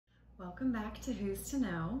Welcome back to Who's to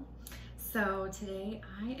Know. So today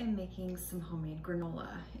I am making some homemade granola.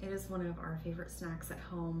 It is one of our favorite snacks at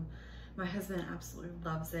home. My husband absolutely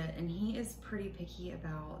loves it, and he is pretty picky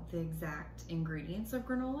about the exact ingredients of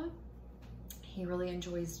granola. He really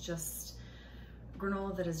enjoys just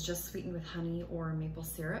granola that is just sweetened with honey or maple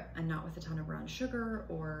syrup and not with a ton of brown sugar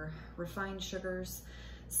or refined sugars.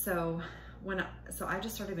 So I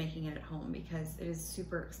just started making it at home because it is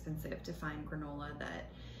super expensive to find granola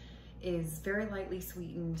that is very lightly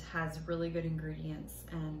sweetened, has really good ingredients,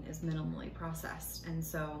 and is minimally processed. And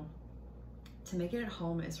so to make it at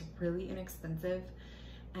home is really inexpensive,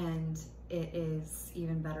 and it is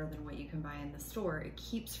even better than what you can buy in the store. It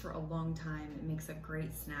keeps for a long time. It makes a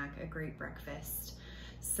great snack, a great breakfast.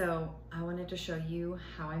 So I wanted to show you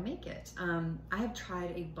how I make it. I have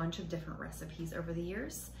tried a bunch of different recipes over the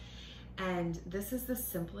years, and this is the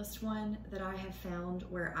simplest one that I have found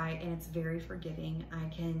and it's very forgiving.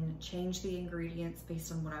 I can change the ingredients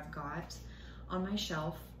based on what I've got on my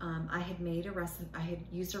shelf. I had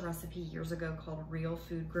used a recipe years ago called Real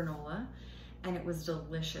Food Granola, and it was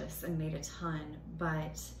delicious and made a ton,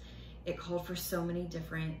 but it called for so many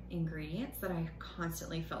different ingredients that I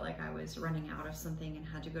constantly felt like I was running out of something and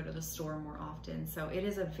had to go to the store more often. So it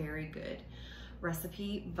is a very good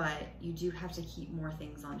recipe, but you do have to keep more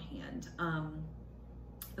things on hand.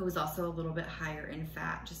 It was also a little bit higher in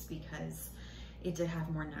fat just because it did have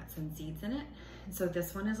more nuts and seeds in it. And so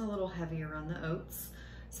this one is a little heavier on the oats,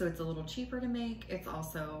 so it's a little cheaper to make. It's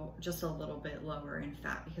also just a little bit lower in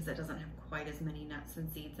fat because it doesn't have quite as many nuts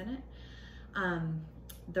and seeds in it.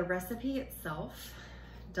 The recipe itself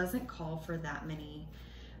doesn't call for that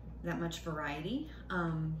much variety,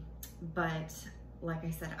 but like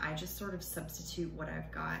I said, I just sort of substitute it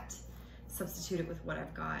with what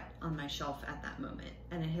I've got on my shelf at that moment,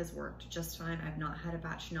 and it has worked just fine. I've not had a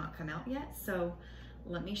batch not come out yet, so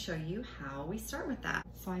let me show you how we start with that.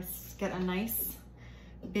 So I get a nice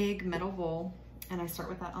big metal bowl, and I start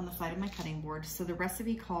with that on the side of my cutting board. So the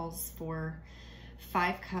recipe calls for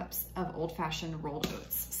 5 cups of old-fashioned rolled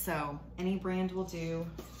oats. So any brand will do,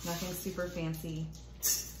 nothing super fancy.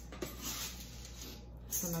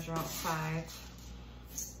 So measure out 5.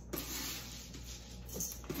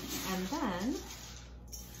 And then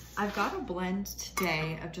I've got a blend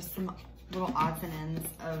today of just some little odds and ends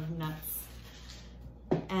of nuts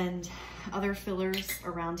and other fillers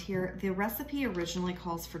around here. The recipe originally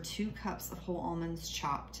calls for 2 cups of whole almonds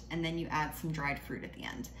chopped, and then you add some dried fruit at the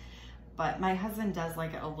end. But my husband does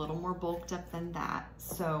like it a little more bulked up than that.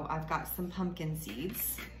 So I've got some pumpkin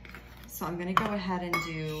seeds. So I'm gonna go ahead and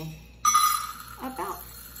do about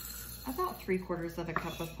 3/4 of a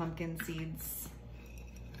cup of pumpkin seeds.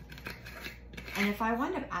 And if I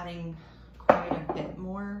wind up adding quite a bit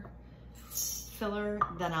more filler,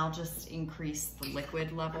 then I'll just increase the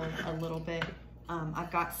liquid level a little bit. I've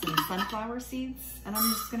got some sunflower seeds, and I'm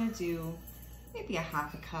just gonna do maybe a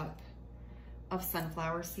 1/2 cup of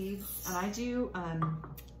sunflower seeds. And I do,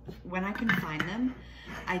 when I can find them,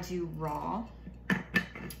 I do raw.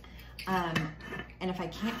 And if I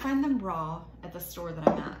can't find them raw at the store that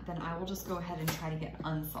I'm at, then I will just go ahead and try to get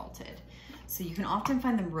unsalted. So you can often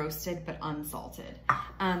find them roasted, but unsalted.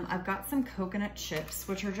 I've got some coconut chips,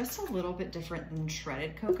 which are just a little bit different than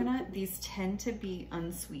shredded coconut. These tend to be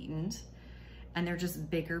unsweetened, and they're just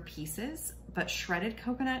bigger pieces, but shredded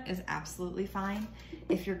coconut is absolutely fine.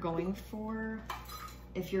 If you don't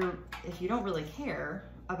really care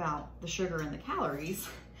about the sugar and the calories,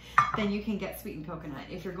 then you can get sweetened coconut.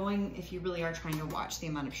 If you really are trying to watch the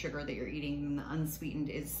amount of sugar that you're eating, then the unsweetened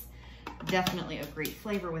is definitely a great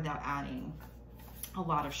flavor without adding a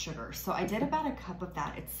lot of sugar. So I did about a cup of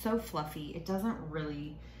that. It's so fluffy. It doesn't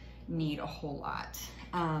really need a whole lot.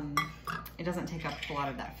 It doesn't take up a lot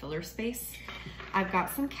of that filler space. I've got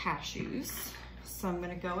some cashews. So I'm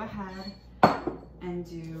gonna go ahead and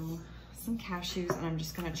do some cashews, and I'm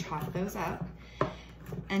just gonna chop those up.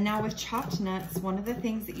 And now with chopped nuts, one of the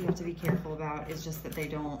things that you have to be careful about is just that they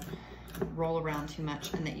don't roll around too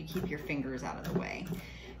much, and that you keep your fingers out of the way,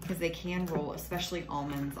 because they can roll, especially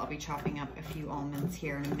almonds. I'll be chopping up a few almonds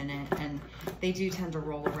here in a minute, and they do tend to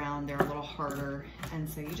roll around. They're a little harder, and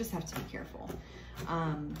so you just have to be careful.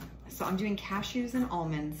 So I'm doing cashews and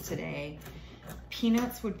almonds today.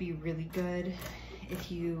 Peanuts would be really good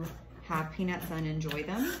if you have peanuts and enjoy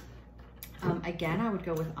them. Again, I would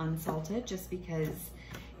go with unsalted just because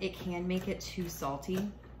it can make it too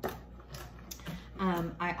salty.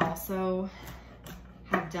 I also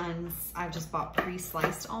I've just bought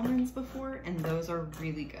pre-sliced almonds before, and those are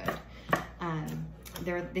really good.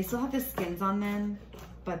 They still have the skins on them,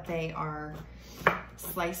 but they are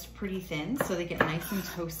sliced pretty thin, so they get nice and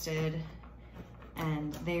toasted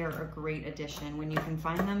and they are a great addition. When you can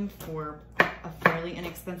find them for a fairly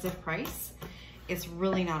inexpensive price, it's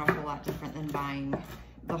really not a whole lot different than buying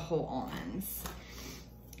the whole almonds.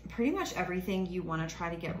 Pretty much everything you want to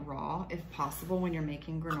try to get raw if possible when you're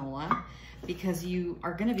making granola, because you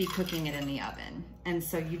are going to be cooking it in the oven, and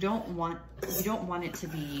so you don't want it to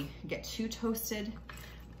get too toasted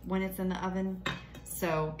when it's in the oven.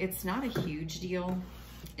 So it's not a huge deal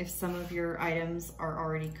if some of your items are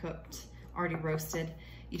already cooked, already roasted.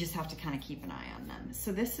 You just have to kind of keep an eye on them.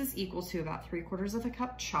 So this is equal to about 3/4 of a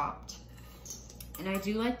cup chopped, and I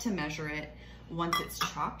do like to measure it once it's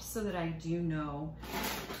chopped so that I do know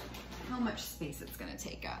how much space it's going to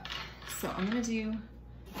take up. So I'm going to do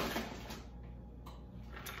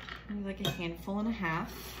maybe like 1.5 handfuls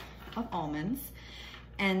of almonds.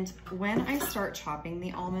 And when I start chopping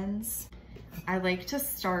the almonds, I like to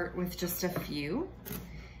start with just a few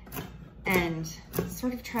and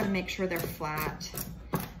sort of try to make sure they're flat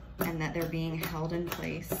and that they're being held in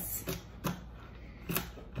place.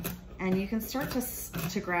 And you can start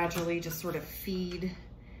to gradually just sort of feed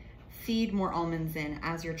more almonds in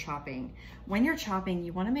as you're chopping. When you're chopping,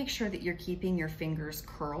 you want to make sure that you're keeping your fingers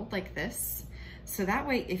curled like this. So that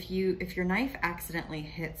way, if your knife accidentally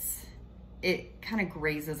hits, it kind of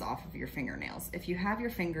grazes off of your fingernails. If you have your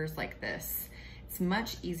fingers like this, it's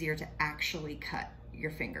much easier to actually cut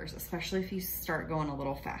your fingers, especially if you start going a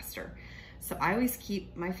little faster. So I always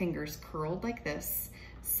keep my fingers curled like this,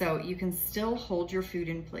 so you can still hold your food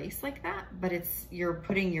in place like that, but you're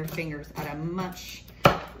putting your fingers at a much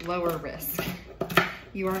lower risk.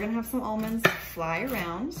 You are gonna have some almonds fly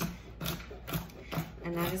around,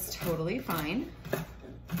 and that is totally fine.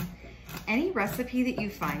 Any recipe that you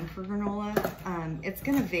find for granola, it's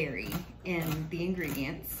gonna vary in the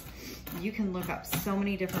ingredients. You can look up so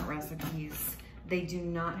many different recipes. They do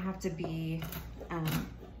not have to be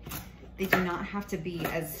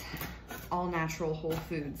as all natural whole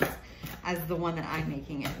foods as the one that I'm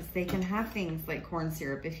making is. They can have things like corn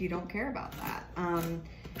syrup if you don't care about that.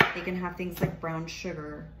 They can have things like brown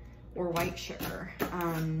sugar or white sugar.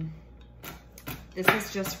 This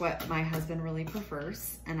is just what my husband really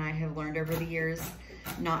prefers, and I have learned over the years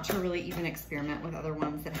not to really even experiment with other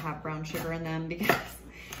ones that have brown sugar in them, because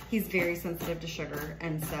he's very sensitive to sugar,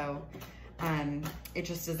 and so it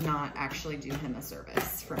just does not actually do him a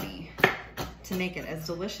service for me to make it as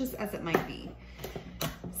delicious as it might be.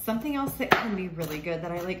 Something else that can be really good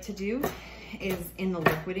that I like to do is in the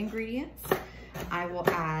liquid ingredients, I will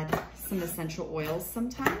add some essential oils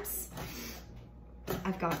sometimes.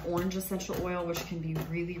 I've got orange essential oil, which can be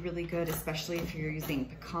really, really good, especially if you're using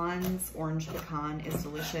pecans. Orange pecan is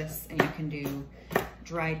delicious, and you can do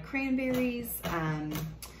dried cranberries.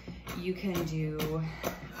 You can do,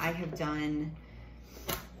 I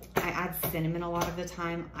add cinnamon a lot of the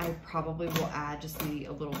time. I probably will add just maybe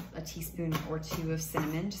a teaspoon or 2 of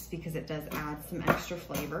cinnamon, just because it does add some extra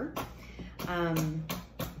flavor.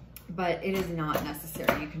 But it is not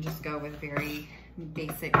necessary. You can just go with very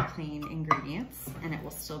basic plain ingredients and it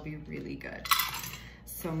will still be really good.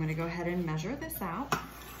 So I'm gonna go ahead and measure this out,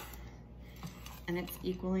 and it's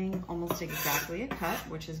equaling almost exactly a cup,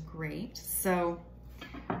 which is great. So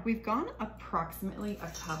we've gone approximately a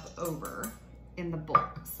cup over in the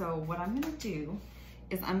bulk. So what I'm gonna do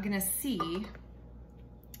is I'm gonna see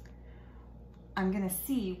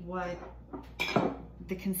what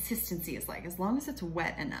the consistency is like. As long as it's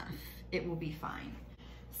wet enough, it will be fine.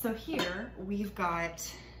 So here we've got,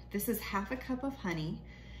 this is 1/2 cup of honey.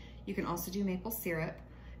 You can also do maple syrup,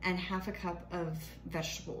 and 1/2 cup of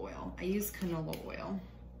vegetable oil. I use canola oil.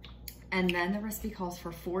 And then the recipe calls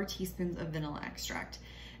for 4 teaspoons of vanilla extract.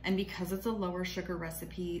 And because it's a lower sugar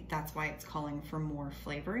recipe, that's why it's calling for more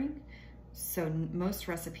flavoring. So most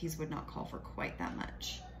recipes would not call for quite that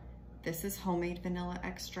much. This is homemade vanilla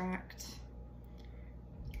extract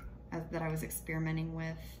that I was experimenting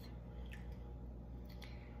with.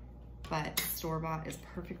 But store-bought is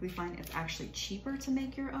perfectly fine. It's actually cheaper to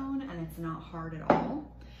make your own, and it's not hard at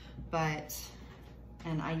all.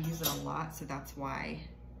 And I use it a lot, so that's why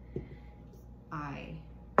I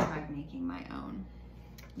tried making my own.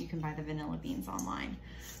 You can buy the vanilla beans online.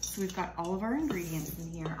 So we've got all of our ingredients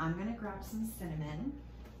in here. I'm gonna grab some cinnamon,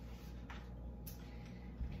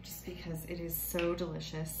 just because it is so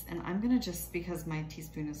delicious. And I'm gonna because my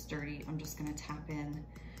teaspoon is dirty, I'm just gonna tap in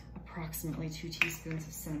approximately 2 teaspoons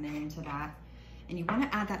of cinnamon into that. And you wanna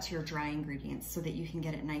add that to your dry ingredients so that you can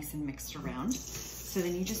get it nice and mixed around. So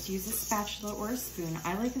then you just use a spatula or a spoon.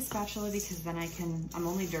 I like a spatula because then I'm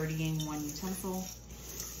only dirtying 1 utensil,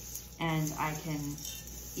 and I can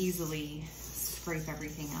easily scrape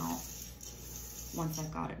everything out once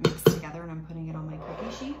I've got it mixed together and I'm putting it on my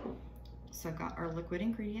cookie sheet. So I've got our liquid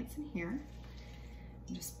ingredients in here.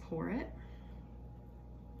 Just pour it.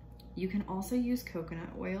 You can also use coconut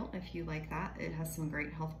oil if you like that. It has some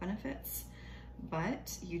great health benefits,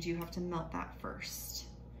 but you do have to melt that first,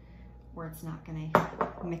 or it's not gonna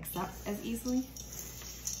mix up as easily.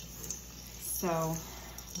 So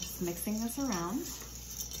just mixing this around,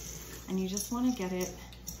 and you just wanna get it,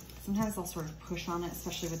 sometimes I'll sort of push on it,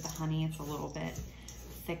 especially with the honey, it's a little bit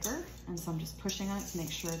thicker. And so I'm just pushing on it to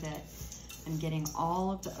make sure that I'm getting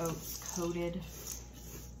all of the oats coated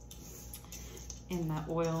in the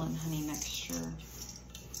oil and honey mixture.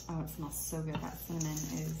 Oh, it smells so good. That cinnamon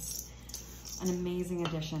is an amazing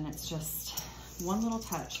addition. It's just one little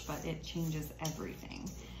touch, but it changes everything.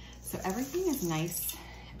 So everything is nice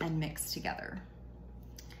and mixed together.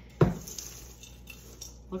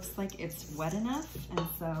 Looks like it's wet enough, and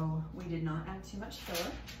so we did not add too much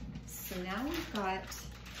filler. So now we've got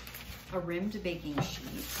a rimmed baking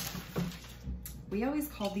sheet. We always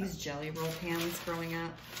called these jelly roll pans growing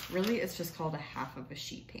up. Really, it's just called a half of a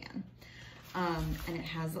sheet pan. And it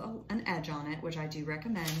has an edge on it, which I do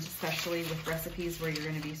recommend, especially with recipes where you're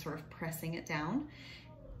gonna be sort of pressing it down.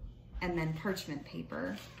 And then parchment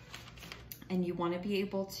paper. And you wanna be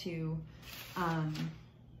able to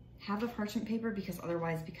have a parchment paper because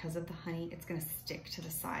otherwise, because of the honey, it's gonna stick to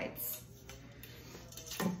the sides.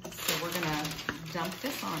 So we're gonna dump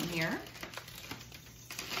this on here.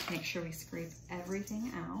 Make sure we scrape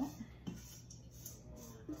everything out.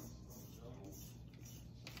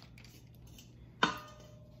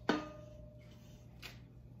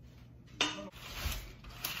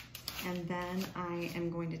 And then I am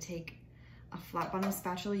going to take a flat bottom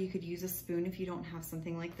spatula. You could use a spoon if you don't have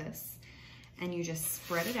something like this. And you just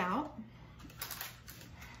spread it out.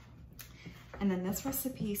 And then this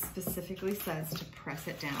recipe specifically says to press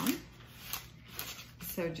it down.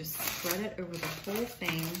 So just spread it over the whole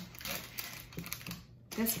thing.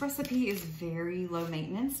 This recipe is very low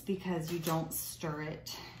maintenance because you don't stir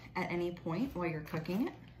it at any point while you're cooking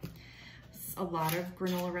it. A lot of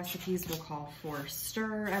granola recipes will call for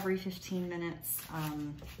stir every 15 minutes,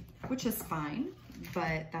 which is fine,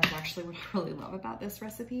 but that's actually what I really love about this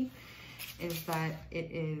recipe, is that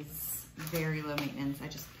it is very low maintenance. I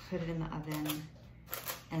just put it in the oven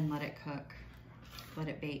and let it cook, let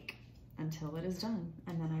it bake until it is done,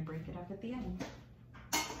 and then I break it up at the end.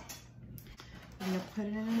 I'm gonna put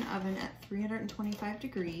it in an oven at 325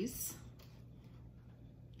 degrees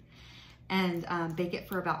and bake it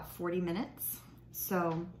for about 40 minutes.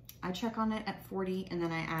 So I check on it at 40 and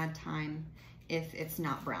then I add time if it's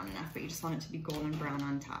not brown enough, but you just want it to be golden brown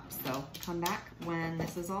on top. So come back when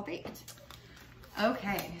this is all baked.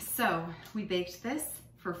 Okay, so we baked this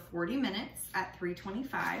for 40 minutes at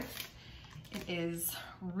 325. It is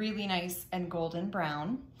really nice and golden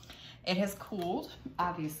brown. It has cooled,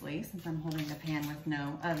 obviously, since I'm holding the pan with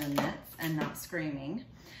no oven mitts and not screaming.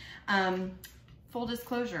 Full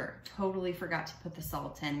disclosure, totally forgot to put the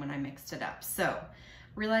salt in when I mixed it up. So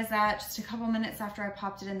realized that just a couple minutes after I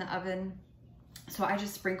popped it in the oven. So I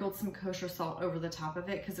just sprinkled some kosher salt over the top of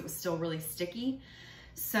it because it was still really sticky.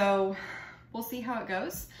 So we'll see how it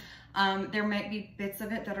goes. There might be bits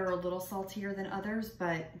of it that are a little saltier than others,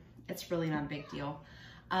 but it's really not a big deal.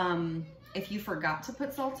 If you forgot to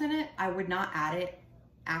put salt in it, I would not add it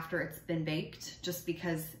after it's been baked, just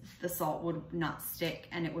because the salt would not stick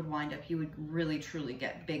and it would wind up, you would really truly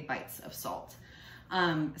get big bites of salt.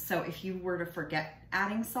 So if you were to forget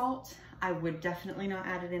adding salt, I would definitely not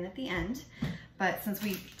add it in at the end. But since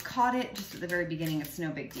we caught it just at the very beginning, it's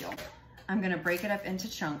no big deal. I'm gonna break it up into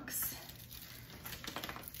chunks.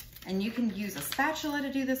 And you can use a spatula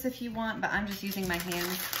to do this if you want, but I'm just using my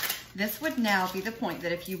hands. This would now be the point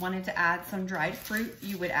that if you wanted to add some dried fruit,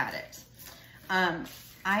 you would add it.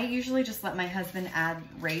 I usually just let my husband add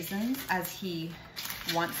raisins as he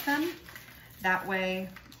wants them. That way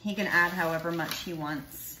he can add however much he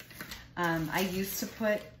wants. I used to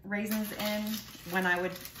put raisins in when I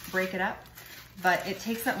would break it up, but it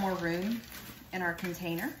takes up more room in our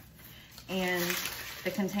container, and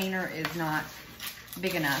the container is not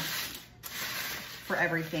big enough for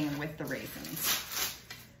everything with the raisins.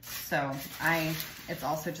 So it's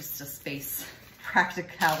also just a space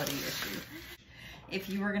practicality issue. If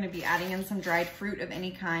you were gonna be adding in some dried fruit of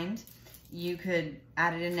any kind, you could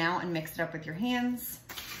add it in now and mix it up with your hands.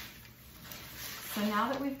 So now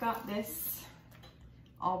that we've got this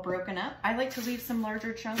all broken up, I like to leave some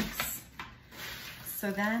larger chunks.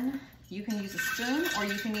 So then you can use a spoon or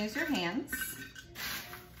you can use your hands.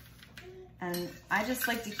 And I just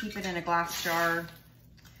like to keep it in a glass jar.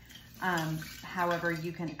 However,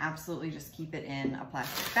 you can absolutely just keep it in a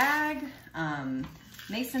plastic bag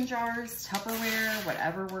mason jars, Tupperware,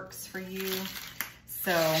 whatever works for you.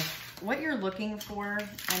 So what you're looking for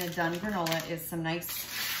in a done granola is some nice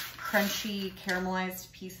crunchy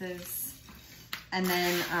caramelized pieces, and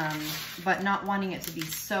then, but not wanting it to be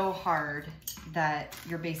so hard that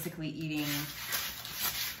you're basically eating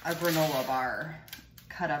a granola bar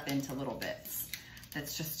cut up into little bits.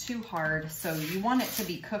 That's just too hard. So you want it to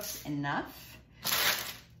be cooked enough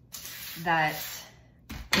that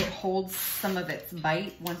it holds some of its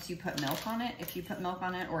bite once you put milk on it, if you put milk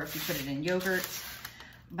on it, or if you put it in yogurt,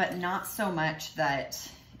 but not so much that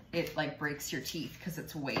it like breaks your teeth because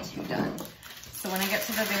it's way too done. So when I get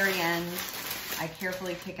to the very end, I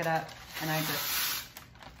carefully pick it up and I just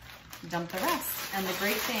dump the rest. And the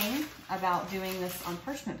great thing about doing this on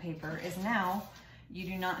parchment paper is now you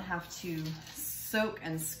do not have to soak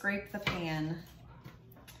and scrape the pan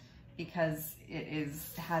because it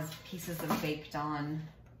has pieces of baked on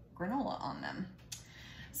granola on them.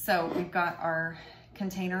 So we've got our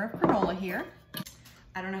container of granola here.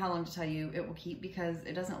 I don't know how long to tell you it will keep because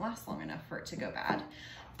it doesn't last long enough for it to go bad,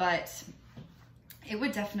 but it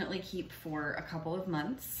would definitely keep for a couple of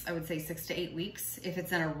months. I would say 6 to 8 weeks. If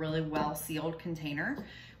it's in a really well sealed container,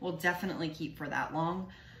 will definitely keep for that long.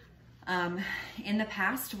 In the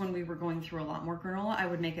past, when we were going through a lot more granola, I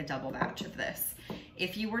would make a double batch of this.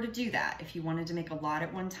 If you were to do that, if you wanted to make a lot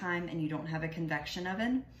at one time and you don't have a convection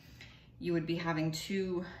oven, you would be having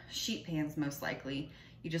 2 sheet pans most likely.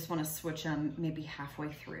 You just want to switch them maybe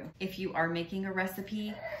halfway through. If you are making a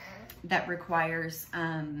recipe that requires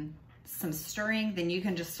some stirring, then you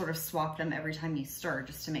can just sort of swap them every time you stir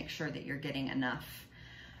just to make sure that you're getting enough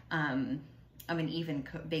of an even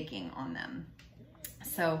baking on them.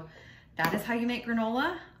 So that is how you make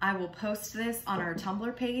granola. I will post this on our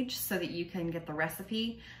Tumblr page so that you can get the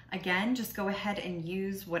recipe. Again, just go ahead and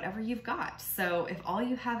use whatever you've got. So if all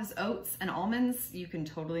you have is oats and almonds, you can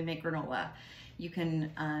totally make granola. You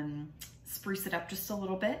can spruce it up just a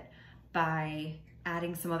little bit by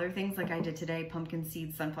adding some other things like I did today, pumpkin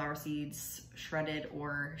seeds, sunflower seeds, shredded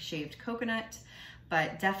or shaved coconut,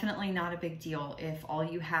 but definitely not a big deal if all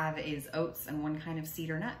you have is oats and one kind of seed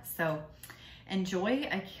or nut. So enjoy.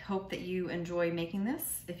 I hope that you enjoy making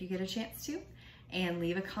this if you get a chance to, and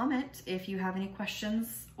leave a comment if you have any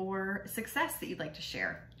questions or success that you'd like to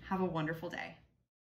share. Have a wonderful day.